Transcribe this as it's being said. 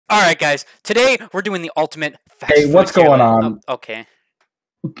All right, guys. Today we're doing the ultimate fast Hey, food what's tier going list. on? Oh, okay.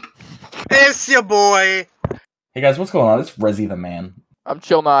 It's your boy. Hey guys, what's going on? It's Resi the man. I'm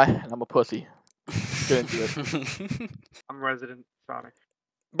chill now, and I'm a pussy. Get into it. I'm Resident Sonic.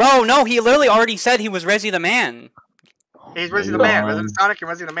 Bro, no, he literally already said he was Resi the man. He's Yeah, Resi the you're Man. wrong. Resident Sonic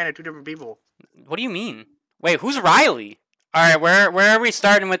and Resi the Man are two different people. What do you mean? Wait, who's Riley? All right, where are we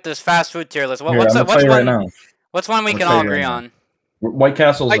starting with this fast food tier list? Here, I'm gonna tell What's you one? right now. What's one we I'm can gonna all tell you agree right now. on? White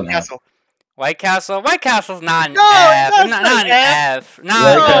Castle's White an F. Castle. White Castle. White Castle's not an No, F. that's Not not an F. F. White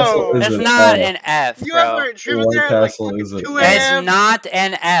No, Castle is it's an not F. an F, You bro. ever driven White there at like Castle fucking is a 2 F. It's a.m.? not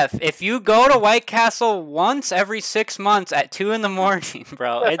an F. If you go to White Castle once every 6 months at 2 in the morning,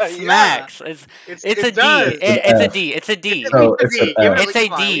 bro, it Yeah. smacks. It's a It D. does. It's a F. D. It's a D. At No, least a it's an D. Give it F. at It's a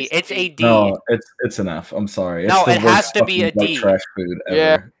least one, at D. least It's a D. No, it's an F. I'm sorry. It's No, the it worst has to be fucking a white D. trash food ever.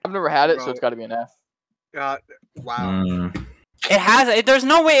 Yeah, I've never had it, so Bro. it's got to be an F. Wow. Mm. It has. There's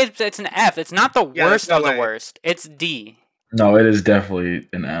no way it's an F. It's not the Yeah, there's worst no of the way. worst. It's D. No, it is definitely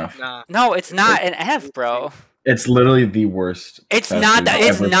an F. Nah. No, it's not an F, bro. It's literally the worst. It's fast not. food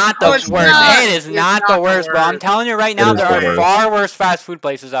It's ever. not the No, worst. it's not. It is It's not not the the worst, bro. I'm worst. telling you right It now, is there the are worst. far worse fast food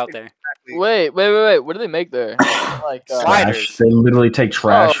places out there. Exactly. Wait. What do they make there? Like, Sliders. Trash. They literally take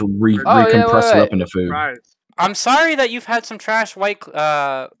trash, Oh, recompress yeah, it wait. up into food. Fries. I'm sorry that you've had some trash White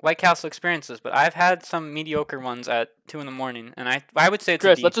Castle experiences, but I've had some mediocre ones at 2 in the morning, and I would say it's a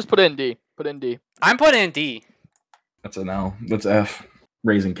Chris, D. let's just put it in D. Put it in D. I'm putting in D. That's an L. That's F.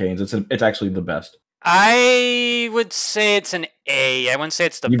 Raising Cane's. It's actually the best. I would say it's an A. I wouldn't say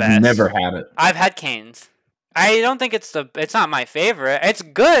it's the You've best. never had it. I've had Cane's. I don't think it's not my favorite. It's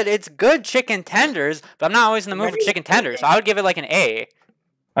good. It's good chicken tenders, but I'm not always in the mood for chicken tenders. So I would give it like an A.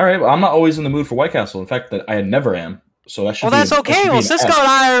 All right, well, I'm not always in the mood for White Castle. In fact, that I never am. So that should Well, be. that's that okay. should be Well, an Cisco F. and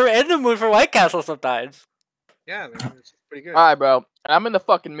I are in the mood for White Castle sometimes. Yeah, man, it's pretty good. All right, bro. I'm in the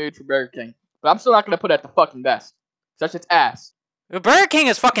fucking mood for Burger King, but I'm still not gonna put it at the fucking best. Such its ass. Burger King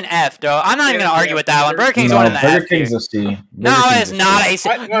is fucking F, though. I'm not even Yeah, gonna argue yeah, with that one. Burger King's No, one in the Burger F King's tier. a C. No, Burger King's it's a not C. a C.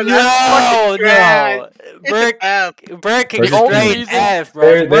 What? No, No, that's fucking trash. no. It's an F. Burger King is Burger King straight is- F, bro.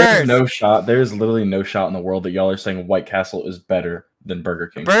 It's There's worse. no shot. There's literally no shot in the world that y'all are saying White Castle is better than Burger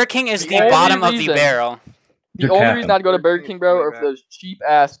King. Burger King is The the only bottom of the reason- barrel. The You're only capping. reason I'd go to Burger Burger King, bro, King's are pretty for those cheap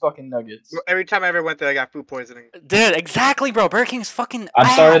ass fucking nuggets. Every time I ever went there, I got food poisoning. Dude, exactly, bro. Burger King's fucking I'm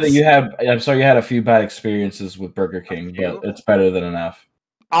sorry that ass. I'm sorry you had a few bad experiences with Burger King, few? but it's better than an F.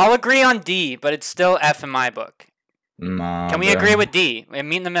 I'll agree on D, but it's still F in my book. Nah. Can we bro. agree with D and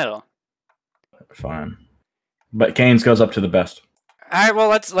meet in the middle? Fine. But Cane's goes up to the best. All right, well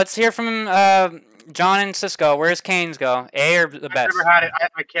let's hear from John and Cisco. Where's Cane's go? A or the I've best? never had it.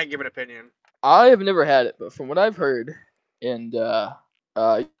 I can't give an opinion. I have never had it, but from what I've heard, and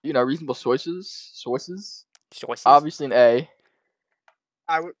reasonable sources, Choices? obviously an A.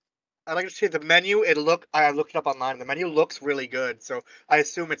 I'd like to see the menu. I looked it up online. The menu looks really good, so I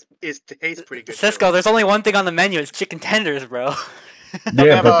assume it tastes pretty good. Cisco, too. there's only one thing on the menu. It's chicken tenders, bro. They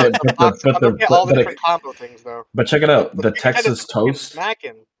Yeah, have but I'm looking at all the different combo things though. but check it out. The chicken tenders Texas fucking toast,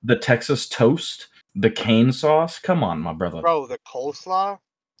 smacking. the Texas toast, the cane sauce. Come on, my brother. Bro, the coleslaw.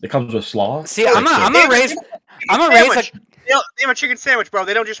 It comes with slaw. See, I'm gonna raise Sandwich. They have a chicken sandwich, bro.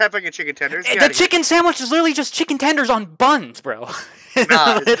 They don't just have fucking chicken tenders. Get the outta here. chicken sandwich is literally just chicken tenders on buns, bro.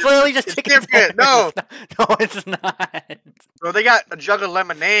 Nah, it's literally just it's chicken different. tenders. No. No, it's not. Bro, they got a jug of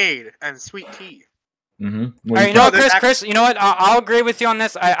lemonade and sweet tea. Mm-hmm. All right, you know what, there's Chris? You know what? I'll agree with you on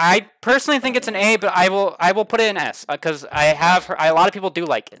this. I personally think it's an A, but I will put it in S because I have a lot of people do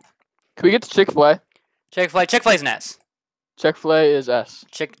like it. Can we get to Chick-fil-A? Chick-fil-A's an S. Chick-fil-A is S.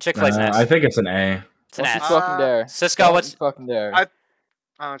 Chick-fil-A's an S. I think it's an A. It's an Once S. you fucking dare. Cisco, Once what's you fucking dare.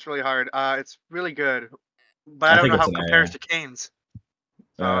 Oh, it's really hard. It's really good, but I I don't think know how it's it an compares A. to Cane's.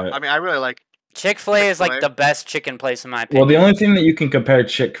 Uh, I mean, I really like. Chick-fil-A is like Chick-fil-A. the best chicken place in my Well, opinion. the only thing that you can compare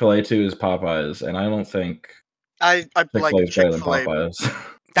Chick-fil-A to is Popeyes, and I don't think I like Chick-fil-A is better than Chick-fil-A. Popeyes.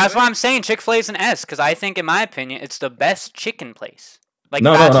 That's why I'm saying Chick-fil-A's an S because I think, in my opinion, it's the best chicken place. Like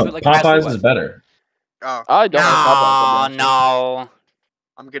no. fast food, like fast food Popeyes wise. is better. Oh, I don't like Popeyes. to be honest. No.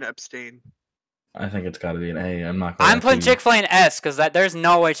 I'm gonna abstain. I think it's got to be an A. I'm not. Gonna I'm putting actually- Chick-fil-A in S because there's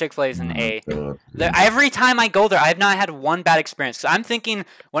no way Chick-fil-A's an A. God. Every time I go there, I've not had one bad experience. 'Cause I'm thinking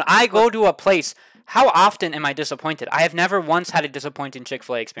when I go to a place, how often am I disappointed? I have never once had a disappointing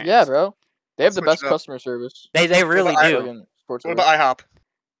Chick-fil-A experience. Yeah, bro. They have the Switch best it up. customer service. They really I- do. Fucking sports What service. about IHOP?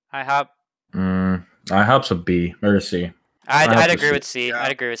 I have. IHOP's a B or a C. I'd have to agree see. with C. Yeah.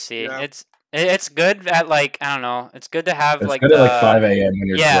 I'd agree with C. Yeah. It's good at like I don't know. It's good to have It's like good the at like 5 a.m. when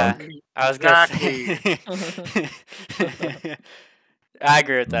you're yeah. drunk. I was gonna say. I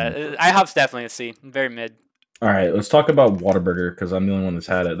agree with that. IHOP's definitely a C. Very mid. All right, let's talk about Whataburger because I'm the only one that's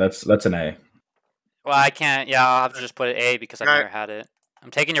had it. That's an A. Well, I can't. Yeah, I'll have to just put it A because I've Right. never had it. I'm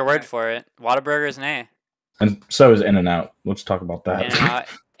taking your word for it. Whataburger is an A. And so is In-N-Out. Let's talk about that.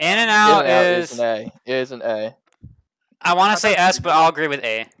 In-N-Out is is. an A. It is an A. I want I to say thought- S, but I'll agree with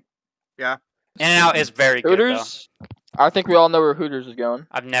A. Yeah. In-N-Out is very good though. Hooters. I think we all know where Hooters is going.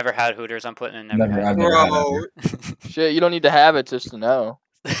 I've never had Hooters. I'm putting in never, Never, had. I've never had Bro, it. Shit, you don't need to have it just to know.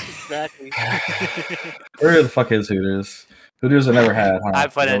 exactly. Where the fuck is Hooters? Hooters I never had. Huh? I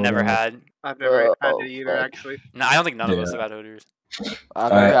put in never No. had. I've never had Oh, it either, fuck. actually. No, I don't think none of us Yeah. have had Hooters.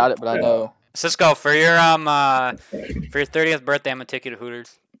 I've never Alright, had it, but I yeah. know. Cisco, for your 30th birthday, I'm gonna take you to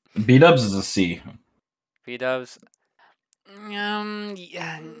Hooters. B-Dubs is a C. B-dubs.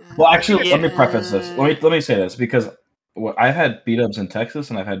 Yeah. Well, actually, let me yeah. preface this. Let me say this because I've had B-Dubs in Texas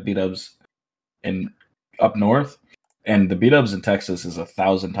and I've had B-Dubs in up north, and the B-Dubs in Texas is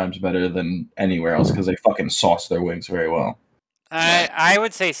 1,000 times better than anywhere else because they fucking sauce their wings very well. I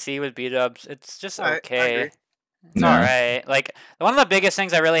would say C with B-dubs. It's just I okay. agree. It's Nah. alright. Like, one of the biggest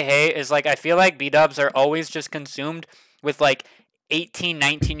things I really hate is, like, I feel like B-dubs are always just consumed with, like, 18,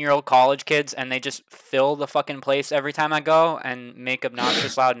 19-year-old college kids, and they just fill the fucking place every time I go and make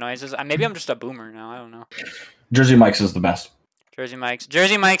obnoxious loud noises. Maybe I'm just a boomer now. I don't know. Jersey Mike's is the best. Jersey Mike's.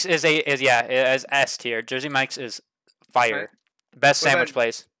 Jersey Mike's is S tier. Jersey Mike's is fire. Right. Best What about- sandwich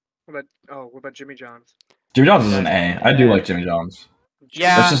place. What about Jimmy John's? Jimmy John's is an A. I do Yeah. like Jimmy John's.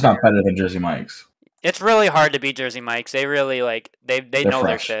 Yeah. It's just not better than Jersey Mike's. It's really hard to beat Jersey Mike's. They really they They're know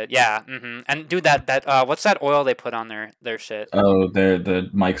their fresh. shit. Yeah. And dude, that what's that oil they put on their shit? Oh, the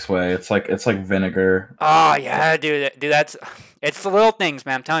Mike's Way. It's like vinegar. Oh yeah, dude. That's it's the little things,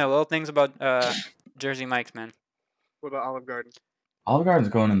 man. I'm telling you, little things about Jersey Mike's, man. What about Olive Garden? Olive Garden's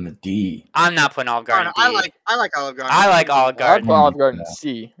going in the D. I'm not putting Olive Garden. I D. like Olive Garden. I like Olive I'd Garden. put Olive Garden Yeah.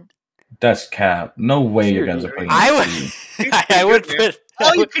 C. That's cap. No way you guys are Seriously. putting it I in would. C. I would Good, man. put.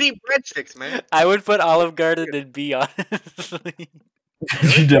 Oh, you could eat breadsticks, man. I would put Olive Garden in B, honestly.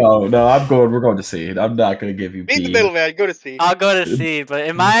 No, we're going to C. I'm not gonna give you Be in B. the middle, man. Go to C. I'll go to C, but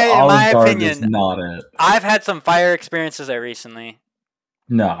in Olive my Garden is opinion, not it. I've had some fire experiences there recently.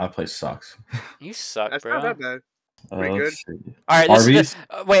 No, that place sucks. You suck, That's bro. not that bad. Pretty good. Let's see. All right, this Arby's?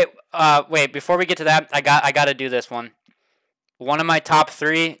 is wait. Before we get to that, I got to do this one. One of my top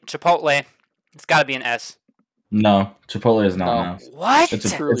 3, Chipotle. It's got to be an S. No, Chipotle is not No. now. What? It's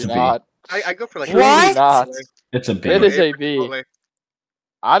a- Truly B. not. I go for like What? Not. It's a B. It is a for B. Chipotle.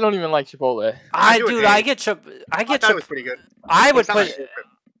 I don't even like Chipotle. I do an Dude, A. I get I thought it was pretty good. I would It's not my put. favorite.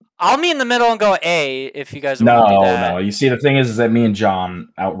 I'll meet in the middle and go A if you guys want to do No, that. no. You see, the thing is that me and John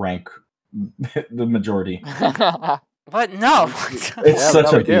outrank the majority. What? No. It's Yeah, such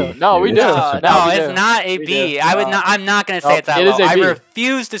no, a we do. B. No, we It's do. such a No, B. we it's do. not a We B. do. I would No. not. I'm not gonna say No, it's that it low. is a I B.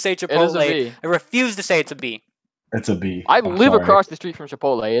 refuse to say It is a Chipotle. B. I refuse to say it's a B. It's a B. I I'm live sorry. across the street from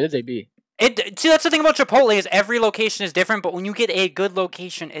Chipotle. It is a B. See, that's the thing about Chipotle is every location is different, but when you get a good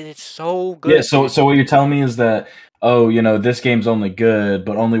location, it is so good. Yeah. So what you're telling me is that this game's only good,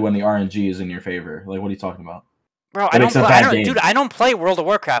 but only when the RNG is in your favor. Like, what are you talking about? Bro, That makes it a bad game. dude, I don't play World of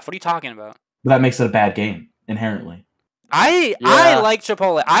Warcraft. What are you talking about? But that makes it a bad game inherently. I Yeah. like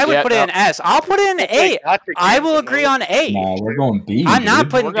Chipotle. I would Yeah, put it in no. S. I'll put it in A. Patrick I Johnson, will agree man. on A. No, we're going B. I'm not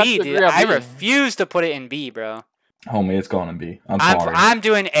dude. putting We're gonna B, have to dude. agree on I B. refuse to put it in B, bro. Homie, it's going to B. I'm sorry. I'm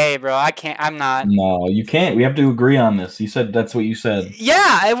doing A, bro. I can't. I'm not. No, you can't. We have to agree on this. You said that's what you said.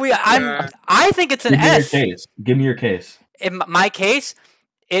 Yeah, Yeah. I think it's an Give me your S. case. Give me your case. In my case,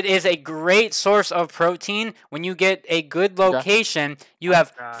 it is a great source of protein. When you get a good location, you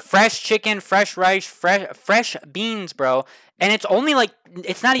have God. fresh chicken, fresh rice, fresh beans, bro. And it's only like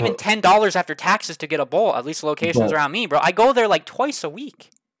it's not even But- $10 after taxes to get a bowl. At least locations But- around me, bro. I go there like twice a week.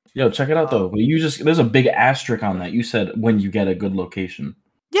 Yo, check it out though. There's a big asterisk on that. You said when you get a good location.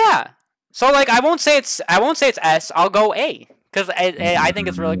 Yeah. So like I won't say it's S. I'll go A because I think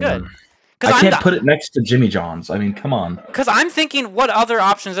it's really good. I can't put it next to Jimmy John's. I mean, come on. Because I'm thinking, what other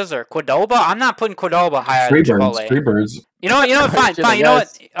options is there? Qdoba? I'm not putting Qdoba higher than Chipotle. Freebirds. You know what? Fine. Shit, I You know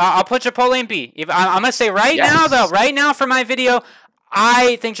what? guess. I'll put Chipotle in B. If I'm gonna say right Yes. now, though, right now for my video,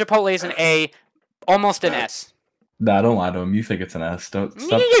 I think Chipotle is an A, almost an S. Nah, don't lie to him. You think it's an S. Don't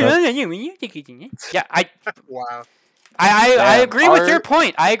stop. Yeah, Wow. I Damn, agree with your our-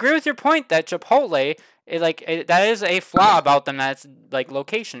 point. I agree with your point that Chipotle is that is a flaw about them that's like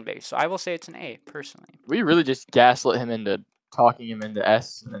location based. So I will say it's an A personally. We really just gaslit him into talking him into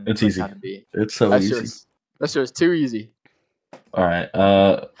S. And then It's putting easy. down a B. It's so That's easy. just too easy. All right.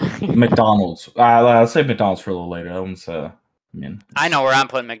 McDonald's. I'll say McDonald's for a little later. That one's. I know where I'm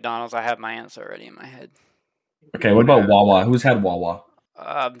putting McDonald's. I have my answer already in my head. Okay. What about Wawa? Who's had Wawa?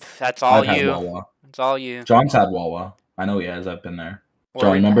 That's all I've had you. Wawa. It's all you. John's had Wawa. I know he has. I've been there. Where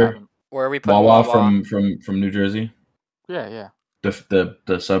John, we, remember where we put Wawa Wawa? from New Jersey? Yeah.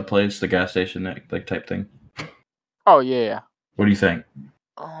 The sub place, the gas station like type thing. Oh yeah. What do you think?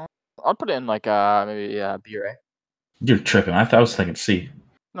 I'll put it in like maybe B Ray. You're tripping. I was thinking C.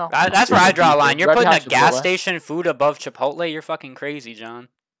 No, That's where I draw a line. You're Right putting a behind gas Chipotle. station food above Chipotle. You're fucking crazy, John.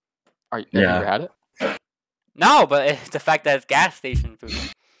 Have Yeah. you ever had it? No, but it's the fact that it's gas station food.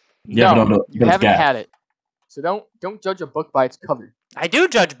 Yeah, no, but you it's haven't gas. had it. So don't judge a book by its cover. I do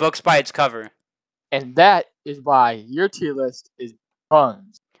judge books by its cover. And that is why your tier list is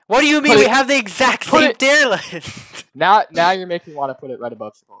buns. What do you mean? Put We it- have the exact put same it- tier list. Now you're making me want to put it right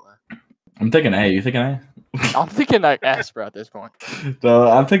above Chipotle. I'm thinking A. You thinking A? I'm thinking like S, bro, at this point. No,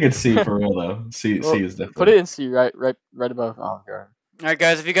 I'm thinking C for real though. C Well, is definitely. Put it in C, right above Olive Garden. All right,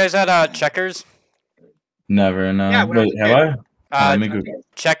 guys. Have you guys had Checkers? Never. No. Yeah, when I was Wait, a have I? kid. Let me Google.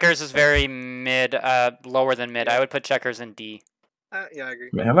 Checkers is very mid, lower than mid. I would put Checkers in D. Yeah, I agree.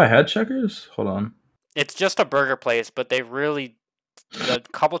 Wait, have I had Checkers? Hold on. It's just a burger place, but they really, the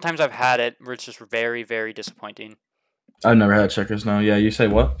couple times I've had it, were just very, very disappointing. I've never had Checkers. No. Yeah. You say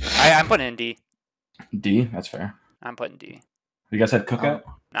what? I'm putting in D. D. That's fair. I'm putting D. You guys had Cookout?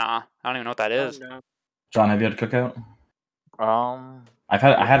 Nah, I don't even know what that is. Oh, no. John, have you had Cookout? I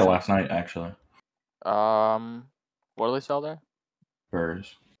had it last night actually. What do they sell there?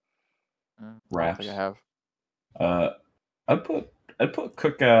 Burgers. I don't Wraps. think I have. I'd put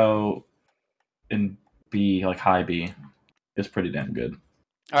Cookout in B, like high B. It's pretty damn good.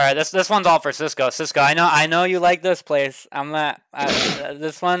 All right, this one's all for Cisco. Cisco, I know you like this place.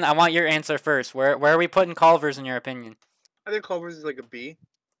 This one. I want your answer first. Where are we putting Culver's in your opinion? I think Culver's is like a B.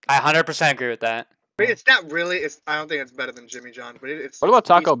 I 100% agree with that. But it's not really. I don't think it's better than Jimmy John. But it's. What about it's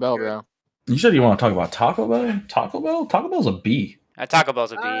Taco decent Bell, good. bro? You said you want to talk about Taco Bell? Taco Bell? Taco Bell's a B. Taco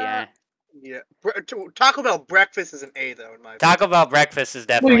Bell's a B. Yeah. Yeah. Taco Bell breakfast is an A though in my opinion. Taco Bell breakfast is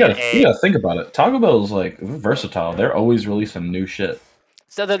Well, definitely you an gotta, A. you gotta think about it. Taco Bell's like versatile. They're always releasing new shit.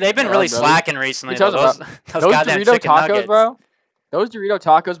 So they've been Yeah, really bro. slacking recently. Because Those Those goddamn Dorito chicken tacos, nuggets. bro. Those Dorito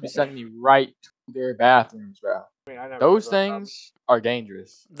tacos be sending me right to their bathrooms, bro. I mean, I never Those heard of things are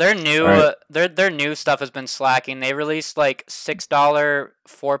dangerous. Their new Alright. their new stuff has been slacking. They released like $6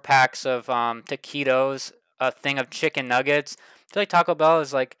 4-packs of taquitos, a thing of chicken nuggets. I feel like Taco Bell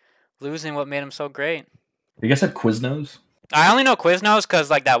is like losing what made them so great. You guys had Quiznos? I only know Quiznos because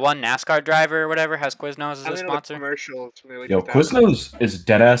like that one NASCAR driver or whatever has Quiznos as I a only know the sponsor. commercials from the early Yo, 2000s. Quiznos is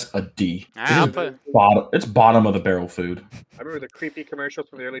deadass a D. Alright, I'll This is put it's bottom of the barrel food. I remember the creepy commercials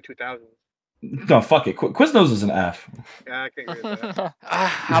from the early 2000s. No, fuck it. Quiznos is an F. Yeah, I can agree with that.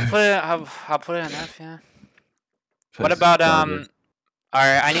 I'll put it in F. Yeah. What It's about garbage. All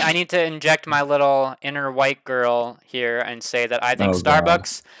right, I need to inject my little inner white girl here and say that I think Oh, God.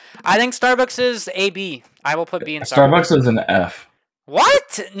 Starbucks. I think Starbucks is AB. I will put B in Starbucks. Starbucks is an F.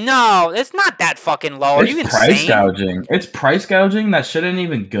 What? No, it's not that fucking low. Are It's you price insane? gouging. It's price gouging. That shit ain't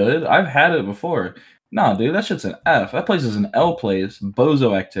even good. I've had it before. Nah, dude, that shit's an F. That place is an L place.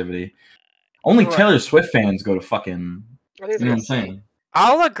 Bozo activity. Only Right. Taylor Swift fans go to fucking. I think You know what I'm it's like a C. saying?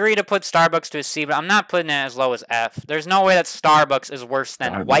 I'll agree to put Starbucks to a C, but I'm not putting it as low as F. There's no way that Starbucks is worse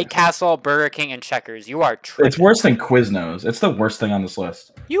than God, White Castle, Burger King, and Checkers. You are tripping. It's worse than Quiznos. It's the worst thing on this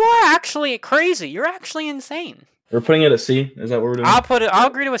list. You are actually crazy. You're actually insane. We're putting it at C. Is that what we're doing? I'll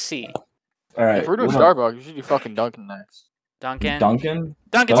agree to a C. All right. If we're doing what about Starbucks, you should do fucking Dunkin' next. Dunkin'. Dunkin'.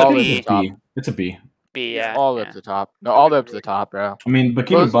 Dunkin's a All Dunkin' the B. is a B. It's a B. B, yeah. All the way yeah. up to the top. No, all the way up to the top, bro. I mean, but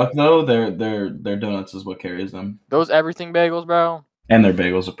keep Those- a buck though. Their donuts is what carries them, Those everything bagels, bro. and their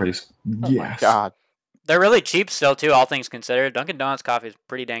bagels are pretty. Oh Yes. my god. They're really cheap still, too, all things considered. Dunkin' Donuts coffee is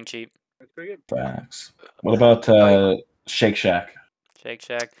pretty dang cheap. That's pretty good. Facts. What about Shake Shack? Shake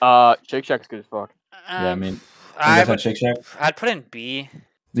Shack. Shake Shack's good as fuck. Yeah, I mean, you I guys had would, Shake Shack. I'd put in B.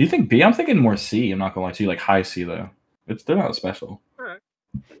 Do you think B? I'm thinking more C. I'm not gonna lie to you, like high C though. They're not special.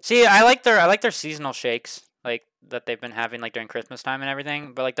 See, I like their seasonal shakes, like that they've been having like during Christmas time and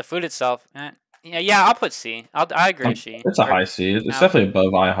everything. But like the food itself, yeah, I'll put C. I agree with C. It's a high C. It's No. definitely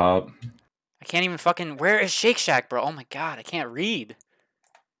above IHOP. I can't even fucking. Where is Shake Shack, bro? Oh my god, I can't read.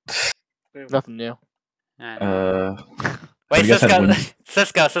 Nothing new. I know. I Wait, guess I'd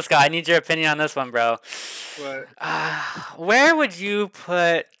Cisco, win. Cisco, I need your opinion on this one, bro. But Where would you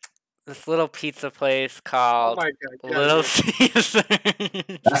put this little pizza place oh called my god, Little yeah, Caesars?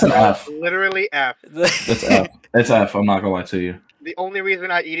 That's an F. literally F. It's F. It's F. I'm not gonna lie to you. The only reason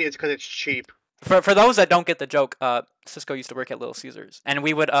I eat it is because it's cheap. For those that don't get the joke, Cisco used to work at Little Caesars, and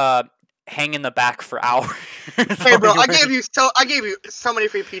we would hang in the back for hours. Hey, bro, I gave you so many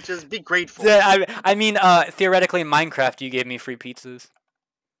free pizzas. Be grateful. Yeah, I mean, theoretically, in Minecraft, you gave me free pizzas.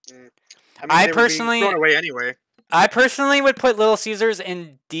 Mm. I mean, I they would be personally- thrown away anyway. I personally would put Little Caesars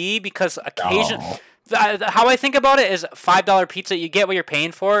in D because how I think about it is $5 pizza. You get what you're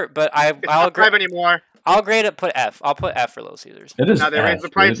paying for, but It's not $5 anymore. I'll grade it. Put F. I'll put F for Little Caesars. It is Now they F, raised the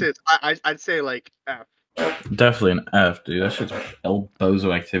dude. prices. I'd say like F. Definitely an F, dude. That shit's El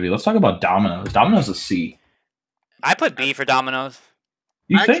Bozo activity. Let's talk about Domino's. Domino's is C. I put B for Domino's.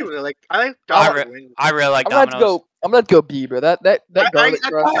 You I think? actually really like. I like I Domino's re- wings. I really like I'm gonna have to Domino's. go. I'm gonna have to go B, bro. That garlic I-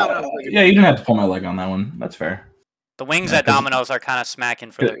 crust. Yeah, you didn't have to pull my leg on that one. That's fair. The wings Yeah, at 'cause- Domino's are kind of smacking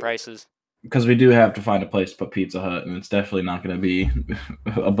for their prices. Because we do have to find a place to put Pizza Hut, and it's definitely not going to be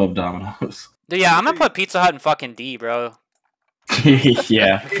above Domino's. Dude, yeah, I'm gonna put Pizza Hut in fucking D, bro.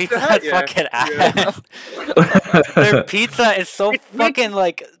 Yeah. Pizza Hut, Hut yeah. fucking Yeah. ass. Their pizza is so It's fucking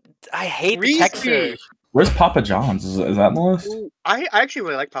like. I hate the texture. Reese. Where's Papa John's? Is that on the list? Ooh, I actually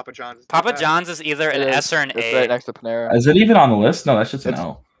really like Papa John's. It's not Papa bad. John's is either an It is. S or an It's A. right next to Panera. Is it even on the list? No, that's just an It's-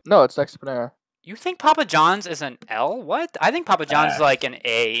 L. No, it's next to Panera. You think Papa John's is an L? What? I think Papa John's is like an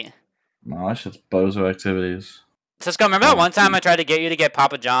A. No, that's just bozo activities. Cisco, remember that one time I tried to get you to get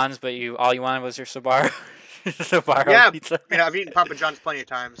Papa John's, but all you wanted was your Sbarro, Sbarro Yeah. pizza. Yeah, I've eaten Papa John's plenty of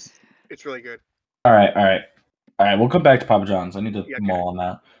times. It's really good. All right. We'll come back to Papa John's. I need to Yeah, mull on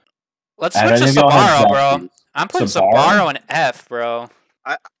that. Let's And switch to any of y'all have Sbarro, bro. Zaxby's? I'm putting Sbarro? Sbarro in F, bro.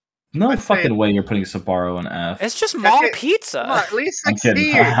 No I'd say- fucking way you're putting Sbarro in F. It's just mall it. pizza. Come on, at least I'm like kidding.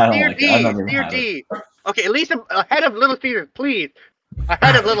 C or, I don't C or like it. D. I've never C or had D. Okay, at least ahead of Little Caesars, please.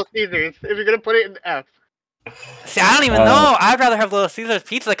 Ahead of Little Caesars, if you're gonna put it in F. See, I don't even Uh, know. I'd rather have Little Caesars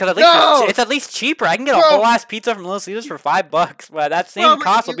pizza because at least No! it's at least cheaper. I can get a No! whole ass pizza from Little Caesars for $5. Well, that same No, but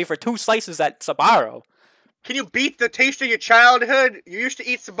cost will you- be for 2 slices at Sbarro. Can you beat the taste of your childhood? You used to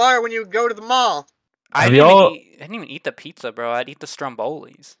eat Sbarro when you would go to the mall. I Have didn't, y'all- I didn't even eat the pizza, bro. I'd eat the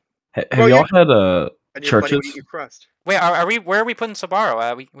Strombolis. Have Bro, y'all had And your buddy would churches? eat your crust. Wait, are we? Where are we putting Sbarro?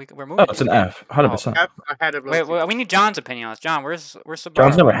 We're moving. Oh, it's an F. 100%. F ahead of Little Wait, we need John's opinion on this. John, where's Sbarro?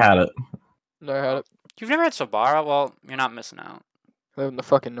 John's never had it. Never had it. You've never had Sbarro? Well, you're not missing out. I live in the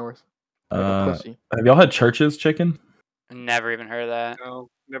fucking north. Like a pussy. Have y'all had Church's chicken? Never even heard of that. No,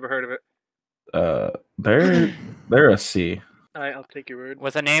 never heard of it. They're a C. I'll take your word.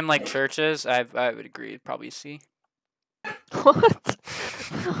 With a name like Churches, I would agree. Probably C. What?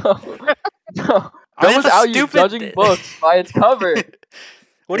 No. I mean, That was that's a how you stupid- judging books by its cover.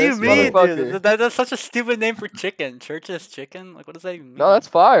 What do you This mean, motherfucker. dude? That's such a stupid name for chicken. Churches chicken? Like, what does that even mean? No, that's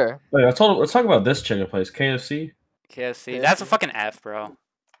fire. Wait, let's talk about this chicken place, KFC. KFC. That's a fucking F, bro.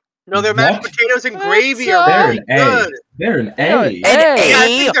 No, their mashed What? potatoes and That's gravy are They're really an A. good. They're an Yeah, A. Hey. Yeah, I A?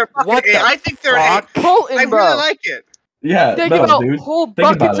 think they're fucking What A. the I think they're an fuck? A. Colton, I bro. really like it. Yeah, They no, give out dude. whole Think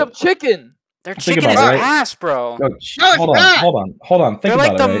about buckets it. of chicken. Their Think chicken is about it, right? ass, bro. No, No, it's hold not. on. Think They're about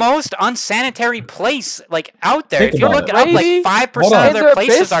like the it, right? most unsanitary place like out there. Think If you about look it. it up, like Gravy? 5% Hold on. of And their their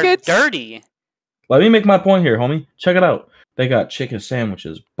places are biscuits? dirty. Let me make my point here, homie. Check it out. They got chicken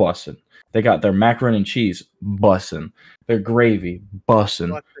sandwiches, bussin'. They got their macaroni and cheese, bussin'. Their gravy,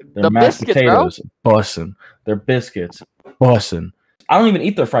 bussin'. Their The mashed biscuits, bro? potatoes, bussin'. Their biscuits, bussin'. I don't even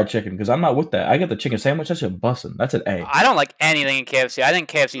eat their fried chicken because I'm not with that. I get the chicken sandwich. That shit bussin'. That's an A. I don't like anything in KFC. I think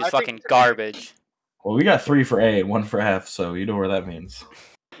KFC is I think fucking it's an A. garbage. Well, we got 3 for A and 1 for F, so you know where that means.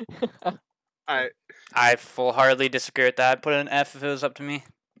 I full-heartedly disagree with that. I'd put it an F if it was up to me.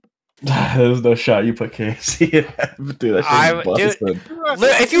 There's no shot you put KFC in F, dude. That I- shit's dude,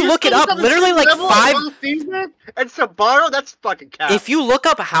 bussin'. If you look it up, literally like 5. And Sbarro, that's fucking cap. If you look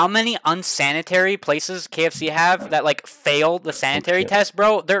up how many unsanitary places KFC have that like failed the sanitary shit. test,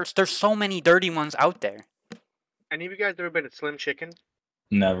 bro, there's so many dirty ones out there. Any of you guys ever been to Slim Chicken?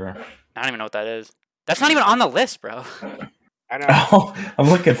 Never. I don't even know what that is. That's not even on the list, bro. I know. Oh, I'm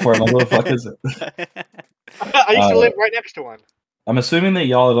looking for it. Like, what the fuck is it? I used to live right next to one. I'm assuming that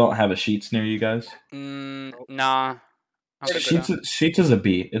y'all don't have a Sheets near you guys. Nah. I don't think so. Sheets is a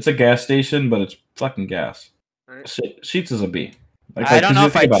B. It's a gas station, but it's fucking gas. Right. Sheets is a B. I don't 'cause know you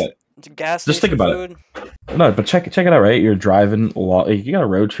if think I about it. It's gas Just think station about it. food. No, but check it out, right? You're driving a lot. Like, you got a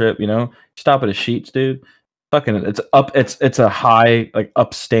road trip, you know. Stop at a Sheets, dude. Fucking, it's a high, like,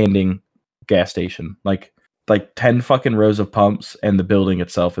 upstanding gas station. Like 10 fucking rows of pumps, and the building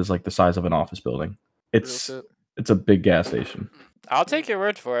itself is like the size of an office building. It's a big gas station. I'll take your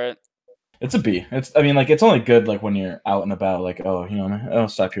word for it. It's a B. It's it's only good like when you're out and about. Like, oh, you know, I'll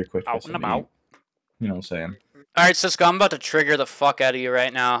stop here quick. Out and about. You know what I'm saying? All right, Cisco, I'm about to trigger the fuck out of you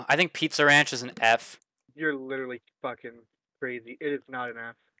right now. I think Pizza Ranch is an F. You're literally fucking crazy. It is not an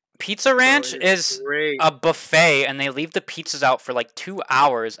F. Pizza Ranch Bro, it is great. a buffet, and they leave the pizzas out for like 2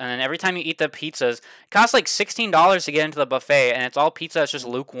 hours, and then every time you eat the pizzas, it costs like $16 to get into the buffet, and it's all pizza that's just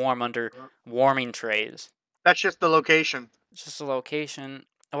lukewarm under warming trays. That's just the location. It's just a location.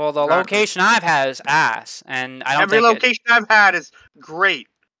 Well, the Exactly. location I've had is ass, and I don't Every think location I've had is great.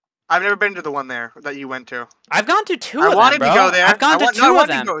 I've never been to the one there that you went to. I've gone to two I of them, wanted bro. to go there. I've gone to I two of wanted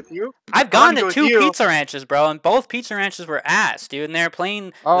them. to go with you. I've I gone wanted to to go with two you. pizza ranches, bro, and both pizza ranches were ass, dude. And they were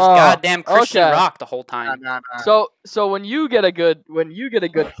playing this Oh, goddamn Christian okay. rock the whole Nah, time. nah, nah. So when you get a good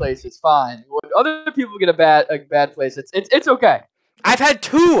place, it's fine. When other people get a bad place, it's okay. I've had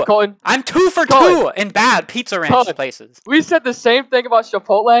two. Colin, I'm 2 for Colin. 2 in bad pizza ranch Colin. places. We said the same thing about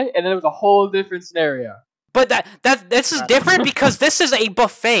Chipotle, and then it was a whole different scenario. But this is different because this is a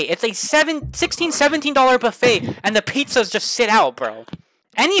buffet. It's a $16, $17 buffet, and the pizzas just sit out, bro.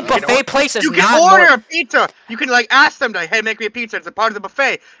 Any buffet place is You can not order more. a pizza. You can like ask them to, hey, make me a pizza. It's a part of the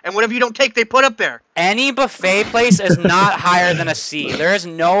buffet, and whatever you don't take, they put up there. Any buffet place is not higher than a C. There is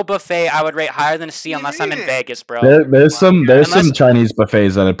no buffet I would rate higher than a C unless I'm in Vegas, bro. There's some Unless- Chinese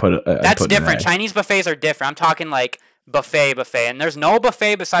buffets that I put. That's put different. In A. Chinese buffets are different. I'm talking like buffet, and there's no buffet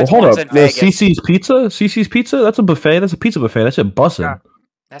Well, besides hold ones up. in Vegas. CC's Pizza. That's a buffet. That's a pizza buffet. That shit bussin'. Yeah.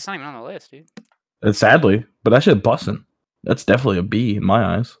 That's not even on the list, dude. Sadly, but that shit bussin'. That's definitely a B in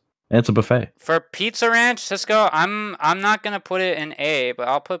my eyes. And it's a buffet. For Pizza Ranch, Cisco, I'm not gonna put it in A, but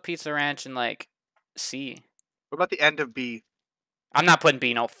I'll put Pizza Ranch in like C. What about the end of B? I'm not putting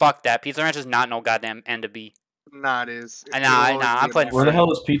B. No, fuck that. Pizza Ranch is not no goddamn end of B. Nah, it is. Nah, I'm putting Where the C.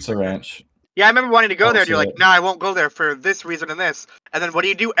 hell is Pizza Ranch? Yeah, I remember wanting to go Oh, there, and you're so- like, nah, I won't go there for this reason and this. And then what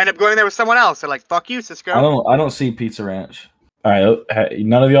do? End up going there with someone else. They're like, fuck you, Cisco. I don't see Pizza Ranch. All right,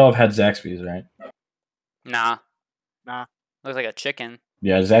 none of y'all have had Zaxby's, right? Nah. Nah. Looks like a chicken.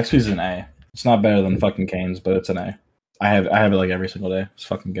 Yeah, Zaxby's an A. It's not better than fucking Cane's, but it's an A. I have it like every single day. It's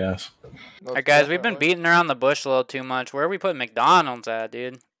fucking gas. Alright, guys, we've been beating around the bush a little too much. Where are we putting McDonald's at,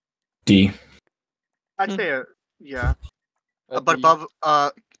 dude? D. I'd say, yeah. A But D. above,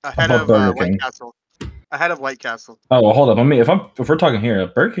 ahead Above of Burger White King. Castle. Ahead of White Castle. Oh well, hold up. I mean, if we're talking here,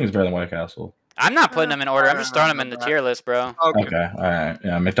 Burger King's better than White Castle. I'm not putting them in order. I'm just throwing them in the tier list, bro. Okay. Okay, all right.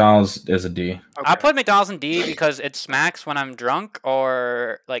 Yeah, McDonald's is a D. I'll put McDonald's in D because it smacks when I'm drunk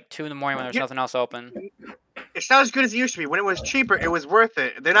or like 2 in the morning when there's Yeah. nothing else open. It's not as good as it used to be. When it was cheaper, it was worth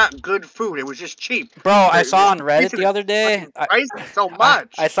it. They're not good food. It was just cheap. Bro, I They're- saw on they're Reddit pizza the other day. fucking pricey so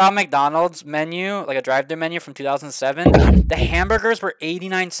much. I saw a McDonald's menu, like a drive-thru menu from 2007. The hamburgers were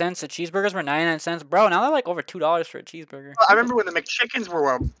 89 cents. The cheeseburgers were 99 cents. Bro, now they're like over $2 for a cheeseburger. I remember when the McChickens were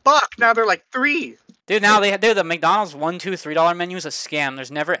 $1. Now they're like $3. Dude, now the McDonald's $1, $2, $3 menu is a scam.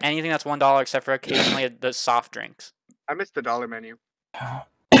 There's never anything that's $1 except for occasionally the soft drinks. I missed the dollar menu.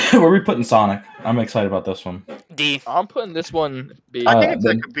 Where are we putting Sonic? I'm excited about this one. D. I'm putting this one B. I think it's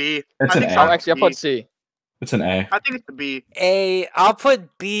then like a B. it's I an think A. Sonic's Actually, I B. put C. It's an A. I think it's a B. A. I'll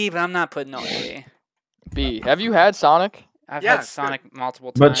put B, but I'm not putting no A. B. Have you had Sonic? I've Yeah, had it's good. Sonic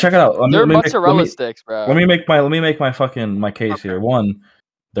multiple times. But check it out. They're Let me make- mozzarella sticks, bro. Let me make my case here. One,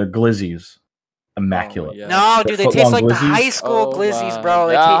 they're glizzies, immaculate. Oh, yeah. No, dude, they taste footlong like the glizzies? high school Oh glizzies, my bro.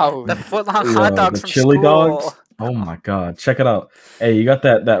 They God. the footlong Yeah, hot dogs the from chili school. dogs. Oh my god, check it out. Hey, you got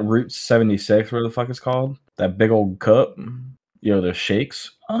that Route 76, where the fuck it's called? That big old cup. Yo, the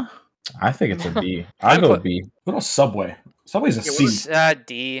shakes. I think it's a B. I'll I'd go put- B. What about Subway? Subway's a Yeah, C. what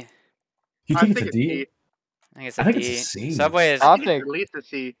D. You I think it's a it's D? D. I think it's a I think D. it's a C. Subway is. I I think think- it's at least a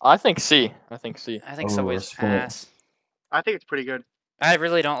C. I think C. I think C. I think Oh, Subway's split. ass. I think it's pretty good. I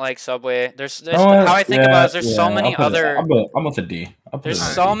really don't like Subway. There's Oh, how I think about it is there's yeah, so many I'll put it- other I'm with a D. I'll put there's it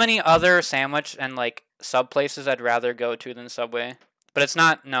in a so D. many other sandwich and like sub places I'd rather go to than Subway. But it's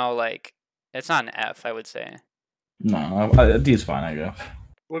not it's not an F, I would say. No, D is fine. I guess.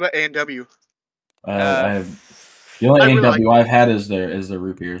 What about A&W? I have the only I A really and W I've had is their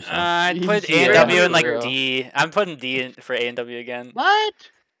root beer. So. I'd put Yeah, A and W in for like real. D. I'm putting D in for A and W again. What?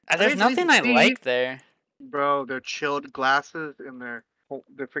 There's I nothing think I D. like there. Bro, their chilled glasses and their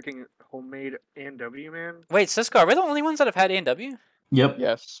freaking homemade A&W, man. Wait, Cisco, are we the only ones that have had A and W? Yep.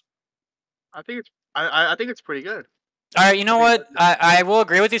 Yes. I think it's I think it's pretty good. All right, you know what? I will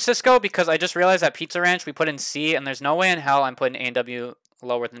agree with you, Cisco, because I just realized that Pizza Ranch we put in C, and there's no way in hell I'm putting A&W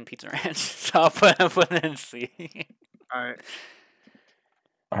lower than Pizza Ranch. So I'm putting it in C. All right.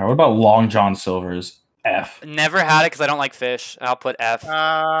 All right. What about Long John Silver's? F. Never had it because I don't like fish. I'll put F.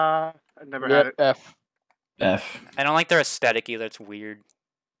 I never had Yep. it. F. F. I don't like their aesthetic either. It's weird.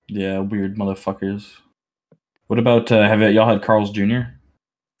 Yeah, weird motherfuckers. What about have y'all had Carl's Jr.?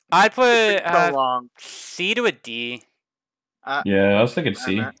 I'd put It's so long. C to a D. Yeah, I was thinking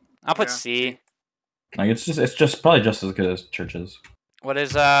C. I'm at- I'll put Yeah. C. Like it's just probably just as good as Church's. What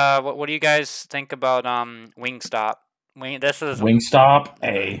is what do you guys think about Wingstop? This is Wingstop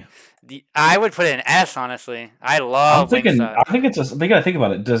A. I would put it in S honestly. I I'm love thinking. Wingstop. I think it's. They gotta think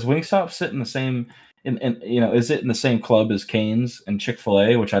about it. Does Wingstop sit in the same and is it in the same club as Cane's and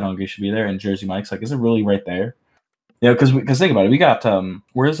Chick-fil-A, which I don't agree should be there, and Jersey Mike's? Like, is it really right there? Because think about it, we got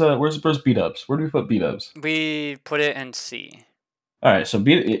where's B-Dubs? Where do we put B-Dubs? We put it in C. All right, so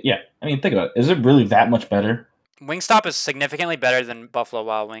yeah. I mean, think about it. Is it really that much better? Wingstop is significantly better than Buffalo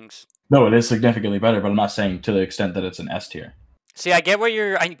Wild Wings. No, it is significantly better, but I'm not saying to the extent that it's an S tier. See, I get where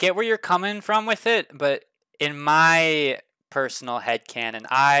you're coming from with it, but in my personal headcanon,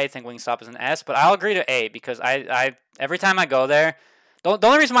 I think Wingstop is an S, but I'll agree to A because I every time I go there, the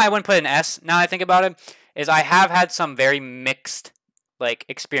only reason why I wouldn't put an S now I think about it is I have had some very mixed like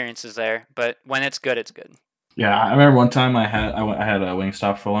experiences there, but when it's good, it's good. Yeah, I remember one time I had a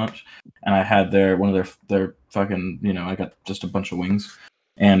Wingstop for lunch, and I had one of their fucking I got just a bunch of wings,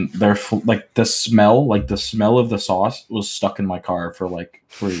 and their the smell of the sauce was stuck in my car for like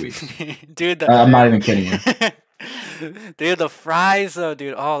 3 weeks. Dude, I'm not even kidding you. Dude, the fries though,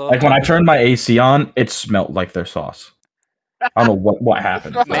 dude. Oh, like when I turned my AC on, it smelled like their sauce. I don't know what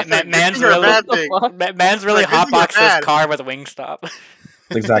happened. Man's really hotboxed his car with Wingstop. That's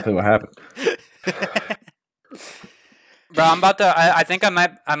exactly what happened. Bro, I'm about to. I think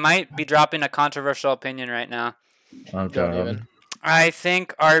I might be dropping a controversial opinion right now. Oh god. I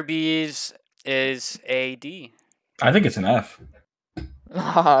think Arby's is a D. I think it's an F.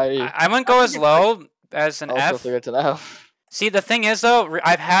 I wouldn't go as low as an F. I also think it's an F. See, the thing is though,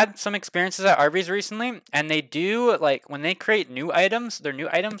 I've had some experiences at Arby's recently, and they do like when they create new items, their new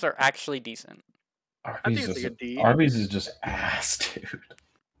items are actually decent. Arby's is just ass, dude.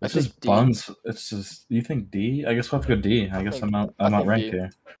 It's just buns. It's just. You think D? I guess we'll have to go D. I guess I'm not ranked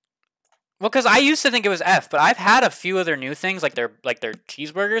here. Well, because I used to think it was F, but I've had a few of their new things, like their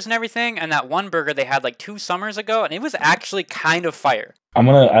cheeseburgers and everything, and that one burger they had like 2 summers ago, and it was actually kind of fire. I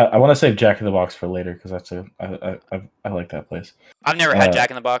want to save Jack in the Box for later because I like that place. I've never had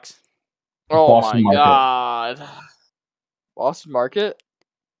Jack in the Box. Oh Boston my Market. god! Boston Market.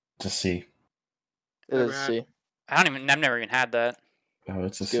 It's a C. It is a C. I've never even had that. Oh,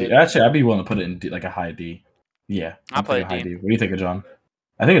 it's a C. Actually, I'd be willing to put it in D, like a high D. Yeah, I'll put it high D. D. What do you think of John?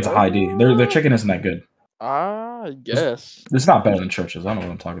 I think it's a high D. Their chicken isn't that good. I guess. It's not better than Church's. I don't know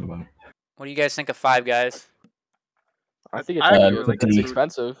what I'm talking about. What do you guys think of Five Guys? I think it's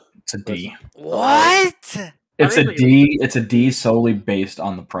expensive. It's a D. What? It's a D. It's a D solely based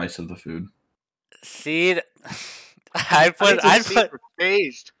on the price of the food. See, I'd put Five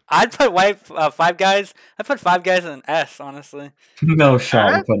Guys. I put Five Guys in an S, honestly. No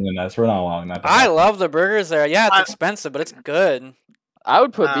shot. We're putting an S. We're not allowing that. I love the burgers there. Yeah, it's expensive, but it's good. I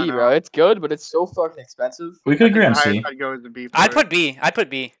would put B, bro. It's good, but it's so fucking expensive. We could agree on C. I'd go with the B. I'd put B.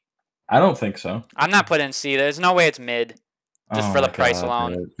 I don't think so. I'm not putting C. There's no way it's mid. Just for the price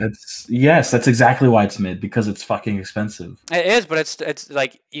alone. That's exactly why it's mid, because it's fucking expensive. It is, but it's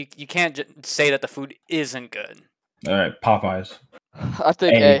like you can't say that the food isn't good. All right, Popeyes. I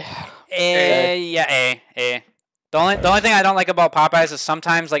think A. A. The only thing I don't like about Popeyes is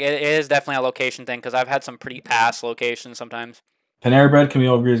sometimes like it is definitely a location thing because I've had some pretty ass locations sometimes. Panera Bread, can we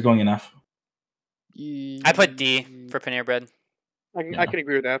all agree is going in F? I put D for Panera Bread. I can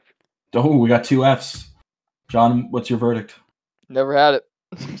agree with F. Oh, we got 2 Fs. John, what's your verdict? Never had it.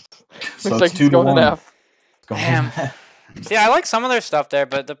 So Looks like it's 2 to 1. F. Damn. See, I like some of their stuff there,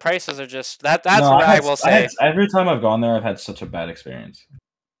 but the prices are just that's what I will say. Every time I've gone there, I've had such a bad experience.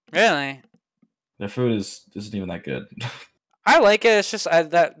 Really? Their food isn't even that good. I like it. It's just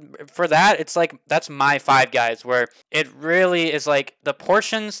it's like that's my Five Guys where it really is like the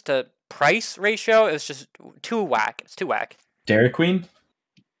portions to price ratio is just too whack. It's too whack. Dairy Queen?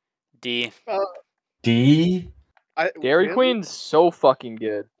 D. D? Dairy Queen's so fucking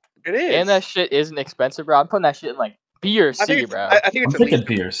good. It is. And that shit isn't expensive, bro. I'm putting that shit in like B or C, bro. I think it's I'm thinking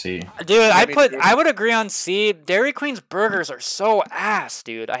B or C. Dude, I would agree on C. Dairy Queen's burgers are so ass,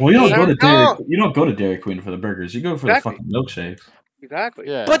 dude. You don't go to Dairy Queen for the burgers. You go for the fucking milkshakes. Exactly.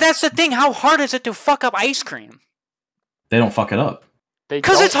 Yeah. But that's the thing. How hard is it to fuck up ice cream? They don't fuck it up.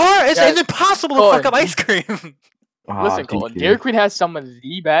 Because it's hard. It's impossible to fuck up ice cream. Listen, Colin, Dairy Queen has some of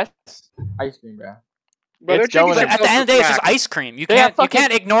the best ice cream, bro. But at the end of the day, it's just ice cream. You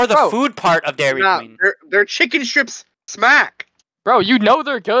can't ignore the food part of Dairy Queen. Their chicken strips smack. Bro, you know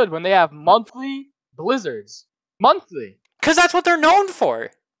they're good when they have monthly blizzards. Monthly. Because that's what they're known for.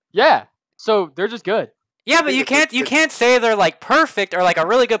 Yeah. So they're just good. Yeah, but you can't say they're like perfect or like a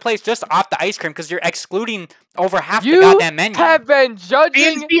really good place just off the ice cream because you're excluding over half the You goddamn menu. have been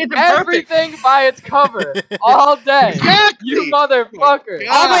judging B&B isn't everything by its cover all day. Exactly. You motherfucker. God.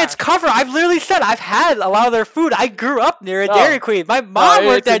 All by its cover. I've literally said I've had a lot of their food. I grew up near a No. Dairy Queen. My mom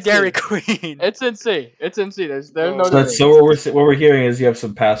worked it's at Dairy insane. Queen. It's in C. It's in C. There's Oh. no So, debate. so what we're hearing is you have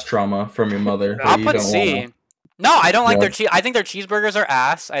some past trauma from your mother that I'll you put don't C. want. No, I don't like Yeah. their cheese. I think their cheeseburgers are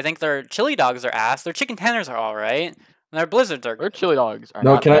ass. I think their chili dogs are ass. Their chicken tenders are all right. And their blizzards are Their good. chili dogs are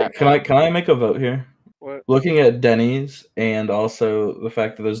No, not that bad. can I make a vote here? What? Looking at Denny's and also the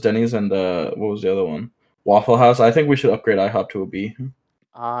fact that there's Denny's and what was the other one? Waffle House. I think we should upgrade IHOP to a B.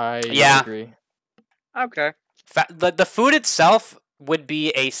 I Yeah. agree. Okay. The food itself would be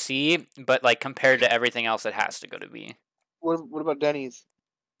a C, but like compared to everything else, it has to go to B. What about Denny's?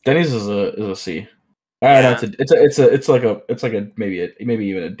 Denny's is a C. Yeah. It's like a maybe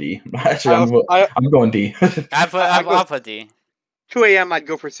even a D. Actually, I'm going D. I'll put D. 2 a.m. I'd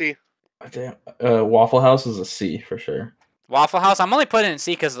go for C. Damn. Waffle House is a C for sure. Waffle House, I'm only putting it in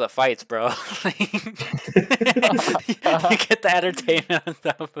C because of the fights, bro. You get the entertainment on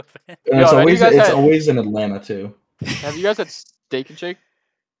top of it. And Yo, have you guys it's had- always in Atlanta too. Have you guys had Steak and Shake?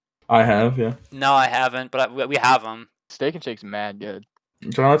 I have, yeah. No, I haven't, but we have them. Steak and Shake's mad good,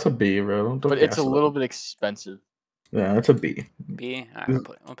 John, that's a B, bro. Don't but it's gas a it little up. bit expensive. Yeah, that's a B. B. We'll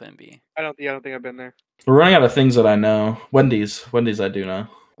put in B. I don't think I've been there. We're running out of things that I know. Wendy's I do know.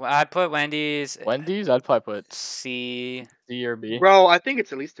 Well, I put Wendy's Wendy's, I'd probably put C. C or B. Bro, I think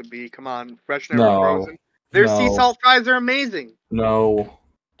it's at least a B. Come on, fresh never No. frozen. Their sea No. salt fries are amazing. No,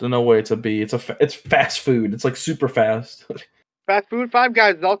 there's no way it's a B. It's fast food. It's like super fast. Fast food, Five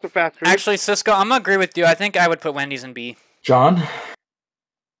Guys is also fast food. Actually, Cisco, I'm gonna agree with you. I think I would put Wendy's in B. John,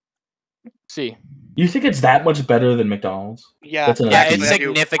 C. you think it's that much better than McDonald's? yeah, That's an Yeah, actually- it's I do.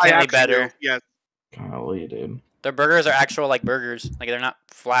 significantly I actually better. do, yes. Golly, dude. Their burgers are actual like burgers. Like they're not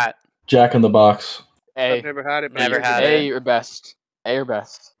flat. Jack in the Box. I've A. never had it. but Never years had ago. it. A or best. A or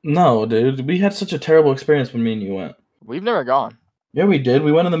best. No, dude. We had such a terrible experience when me and you went. We've never gone. Yeah, we did.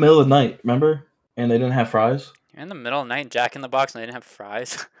 We went in the middle of the night, remember? And they didn't have fries. You're in the middle of the night, Jack in the Box, and they didn't have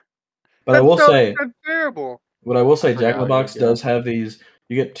fries. But I will say, That's terrible. what I will say, I Jack in the forgot you Box did that. does have these.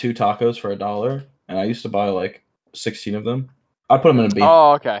 You get 2 tacos for $1, and I used to buy like 16 of them. I'd put them in a B.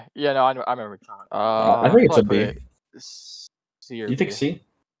 Oh, okay. Yeah, no, I remember. I think it's a probably B. put it C or You think B. C?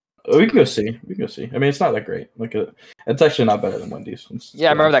 Oh, we can go C. We can go C. I mean, it's not that great. Like, it's actually not better than Wendy's. Yeah,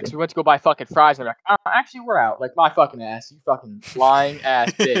 I remember that because we went to go buy fucking fries and they're like, actually, we're out. Like, my fucking ass. You fucking lying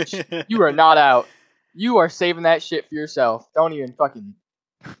ass bitch. You are not out. You are saving that shit for yourself. Don't even fucking.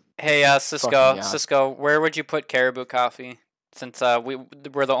 Hey, Cisco, God. Cisco, where would you put Caribou Coffee? Since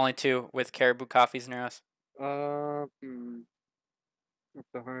we're the only two with Caribou Coffees near us. That's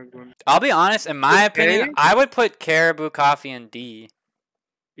a hard one. I'll be honest, in my Okay. opinion, I would put Caribou Coffee in D.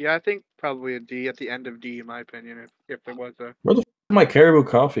 Yeah, I think probably a D at the end of D, in my opinion, if there was a. My Caribou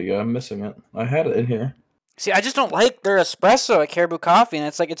coffee. I'm missing it. I had it in here. See, I just don't like their espresso at Caribou Coffee, and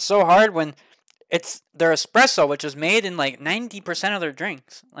it's so hard when it's their espresso, which is made in like 90% of their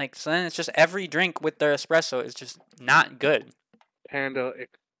drinks. Like, so then it's just every drink with their espresso is just not good. Panda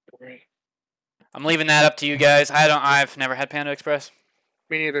Express. I'm leaving that up to you guys. I've never had Panda Express.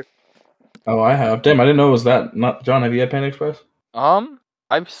 Me neither. Oh, I have. Damn, I didn't know it was that. Not John. Have you had Panda Express?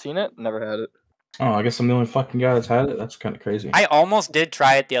 I've seen it, never had it. Oh, I guess I'm the only fucking guy that's had it. That's kind of crazy. I almost did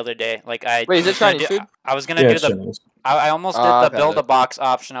try it the other day. Like Wait, is it was gonna Chinese do- food? I was gonna Yeah, do it's the. Chinese. I almost did I've the had build a it. box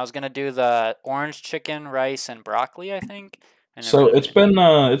option. I was gonna do the orange chicken, rice, and broccoli. I think. I never So did. it's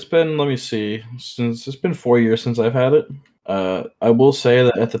been let me see, since it's been 4 years since I've had it. I will say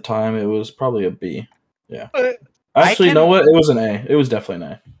that at the time it was probably a B. Yeah. Actually, you know what? It was an A. It was definitely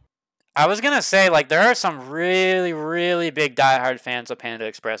an A. I was gonna say, like, there are some really, really big diehard fans of Panda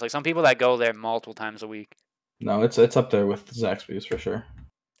Express. Like some people that go there multiple times a week. No, it's up there with Zaxby's for sure.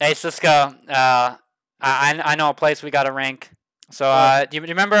 Hey Cisco, I know a place we gotta rank. So do you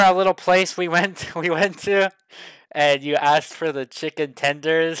remember a little place we went to, and you asked for the chicken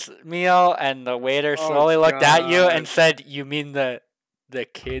tenders meal, and the waiter Oh, slowly looked at you God. and said, "You mean the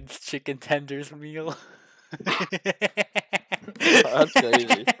kids' chicken tenders meal?" That's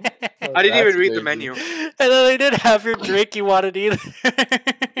crazy. I didn't even That's read the crazy. menu. And then they didn't have your drink you wanted either.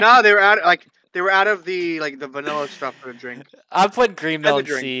 No, they were out of the vanilla stuff for the drink. I put Green Mill the in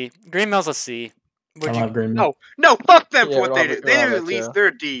drink. C. Green Mill's a C. I Would don't you? have green milk. No, fuck them Yeah, for what we they don't did. have- we They don't did have at that least too. they're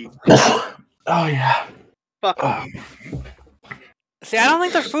a D. Oh yeah. Fuck 'em. Oh. See, I don't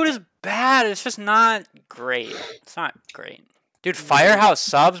think their food is bad. It's just not great. It's not great. Dude, Firehouse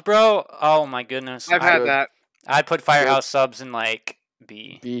subs, bro. Oh my goodness. I've had Good. that. I'd put Firehouse subs in like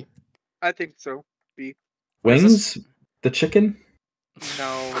B. B. I think so. Wings? The chicken?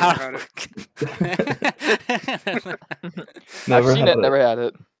 No, How- never had it. I've Never seen had it, never had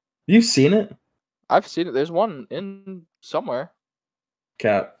it. You've seen it? I've seen it. There's one in somewhere.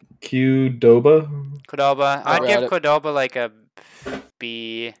 Cap. Qdoba? Qdoba. I'd Never give had it. Qdoba like a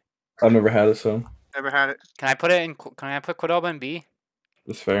B. I've never had it, so Never had it. Can I put it in? Can I put Qdoba in B?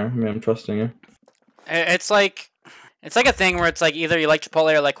 it's fair. I mean, I'm trusting you. It's like a thing where it's like either you like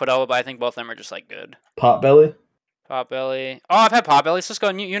Chipotle or like Qdoba, but I think both of them are just like good. Potbelly? Potbelly. Oh, I've had Potbelly. Cisco,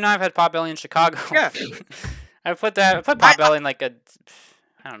 and you and I have had Potbelly in Chicago. Yeah. I put Potbelly in like a,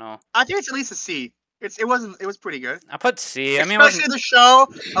 I don't know. I think it's at least a C. It was pretty good. I put C. I mean, it Especially wasn't, the show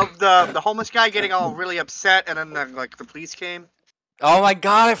of the homeless guy getting all really upset, and then the police came. oh my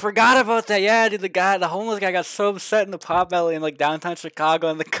god, I forgot about that. Yeah, dude, the homeless guy got so upset in the Potbelly in like downtown Chicago,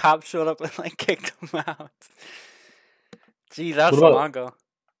 and the cops showed up and like kicked him out. Jeez, that was What so about- long ago.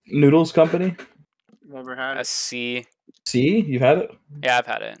 Noodles Company? Never had A it. C. See? You've had it? Yeah, I've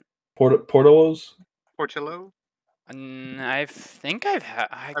had it. Portillo's? Portillo. I think I've had.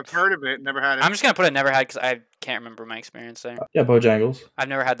 I've heard of it. Never had it. I'm just gonna put it never had because I can't remember my experience there. Yeah, Bojangles. I've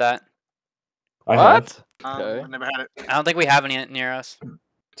never had that. I have. Okay. I've never had it. I don't think we have any near us.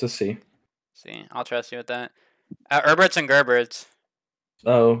 It's a C. See, I'll trust you with that. Herberts and Gerberts.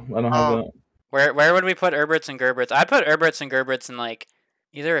 Oh, I don't have Oh. that. Where would we put Herberts and Gerberts? I'd put Herberts and Gerberts in like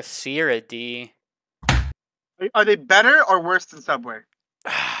either a C or a D. Are they better or worse than Subway?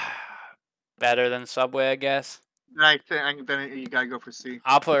 Better than Subway, I guess. Then I think then you gotta go for C.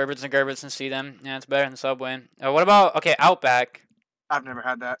 I'll put Herberts and Gerberts and C them. Yeah, it's better than Subway. What about Outback? I've never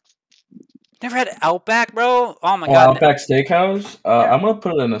had that. Never had Outback, bro. Oh my Oh, god. Outback Steakhouse? I'm going to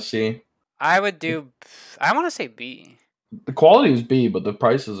put it in a C. I would do. I want to say B. The quality is B, but the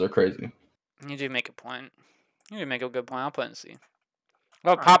prices are crazy. You do make a point. You do make a good point. I'll put it in C.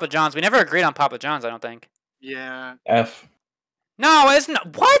 Well, Papa John's. We never agreed on Papa John's, I don't think. Yeah. F. No, it's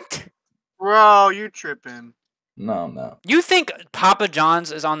not. What? Bro, you tripping. No. You think Papa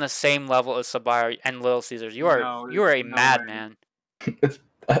John's is on the same level as Sabaya and Little Caesars? You are No, you are a no way. madman.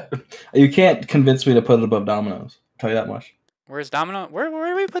 You can't convince me to put it above Domino's. I'll tell you that much. Where's Domino? Where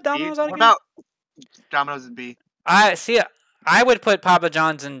do we put Domino's B? out What again? about Domino's is B? I see. I would put Papa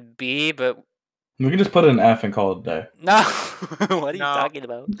John's in B, but We can just put it in F and call it a day. no. What are you No. talking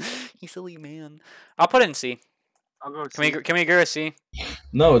about? You silly man. I'll put it in C. I'll go with Can C. we agree with C?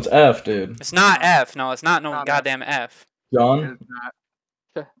 No, it's F, dude. It's not F. No, it's not no Not F. goddamn F. John? It's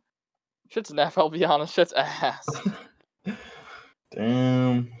not. Shit's an F, I'll be honest. Shit's ass.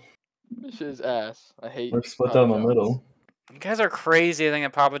 Damn. This shit is ass. I hate We're split Papa down the John's. middle. You guys are crazy. I think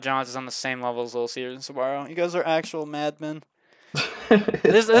that Papa John's is on the same level as Little Caesars and Sbarro. You guys are actual madmen.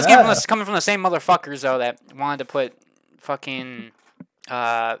 This coming from the same motherfuckers though that wanted to put fucking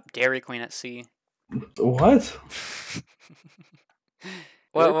Dairy Queen at C. What?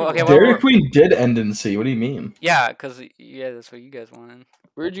 Okay, Dairy Queen did end in C. What do you mean? Yeah, because that's what you guys wanted.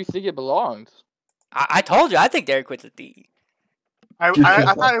 Where'd you think it belonged? I told you. I think Dairy Queen's a D. I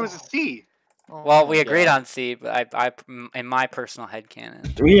thought it was a C. Oh Well, my we agreed God. on C, but I in my personal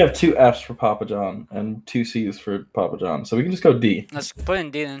headcanon. We have 2 Fs for Papa John and 2 Cs for Papa John, so we can just go D. Let's put it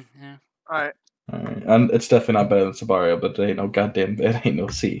in D then. Yeah. Alright. Alright. And it's definitely not better than Sabario, but it ain't no goddamn, it ain't no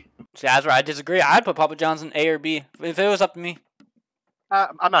C. See, that's where I disagree. I'd put Papa John's in A or B if it was up to me.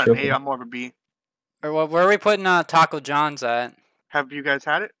 I'm not an Triple. A. I'm more of a B. Or where are we putting Taco John's at? Have you guys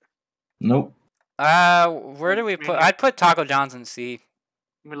had it? Nope. Where do we put? I'd put Taco John's in C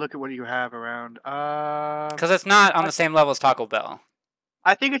Let me look at what you have around. because it's not on the same level as Taco Bell.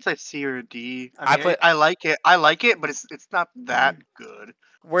 I think it's like C or a D. I I like it. I like it, but it's not that good.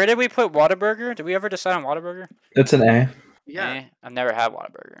 Where did we put Whataburger? Did we ever decide on Whataburger? It's an A. Yeah. Eh, I've never had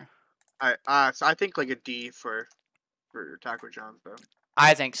Whataburger. So I think like a D for Taco John's though.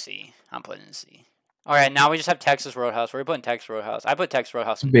 I think C. I'm putting in C. All right, now we just have Texas Roadhouse. Where are we putting Texas Roadhouse? I put Texas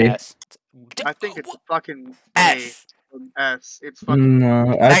Roadhouse in B. S. I think it's fucking S. S. It's fucking. No,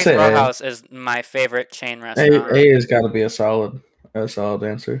 I'd Texas say A. Roadhouse is my favorite chain A, restaurant. A has got to be a solid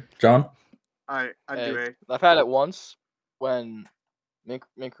answer. John? I do Hey, A. I've had it once when I You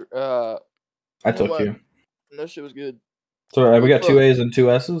took know what? you. that shit was good. So we got 2 A's and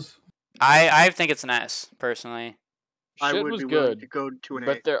 2 S's? I think it's an S personally. I Shit would was be willing to good, go to an A.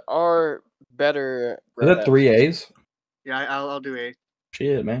 but there are better. Is that 3 A's? Yeah, I'll do A.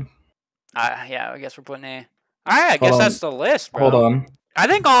 Shit, man. Yeah, I guess we're putting A. All right, I guess Hold on. that's the list, bro. Hold on. I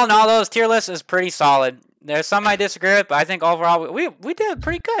think all in all, those tier lists is pretty solid. There's some I disagree with, but I think overall we did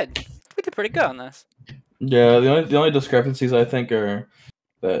pretty good. We did pretty good on this. Yeah, the only discrepancies I think are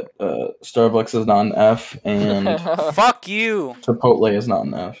that Starbucks is not an F and Fuck you. Chipotle is not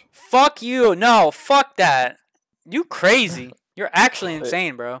an F. Fuck you. No, fuck that. You crazy. You're actually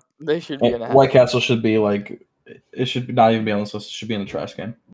insane, bro. They should be in a White Castle should be like, it should not even be on this list. It should be in the trash can.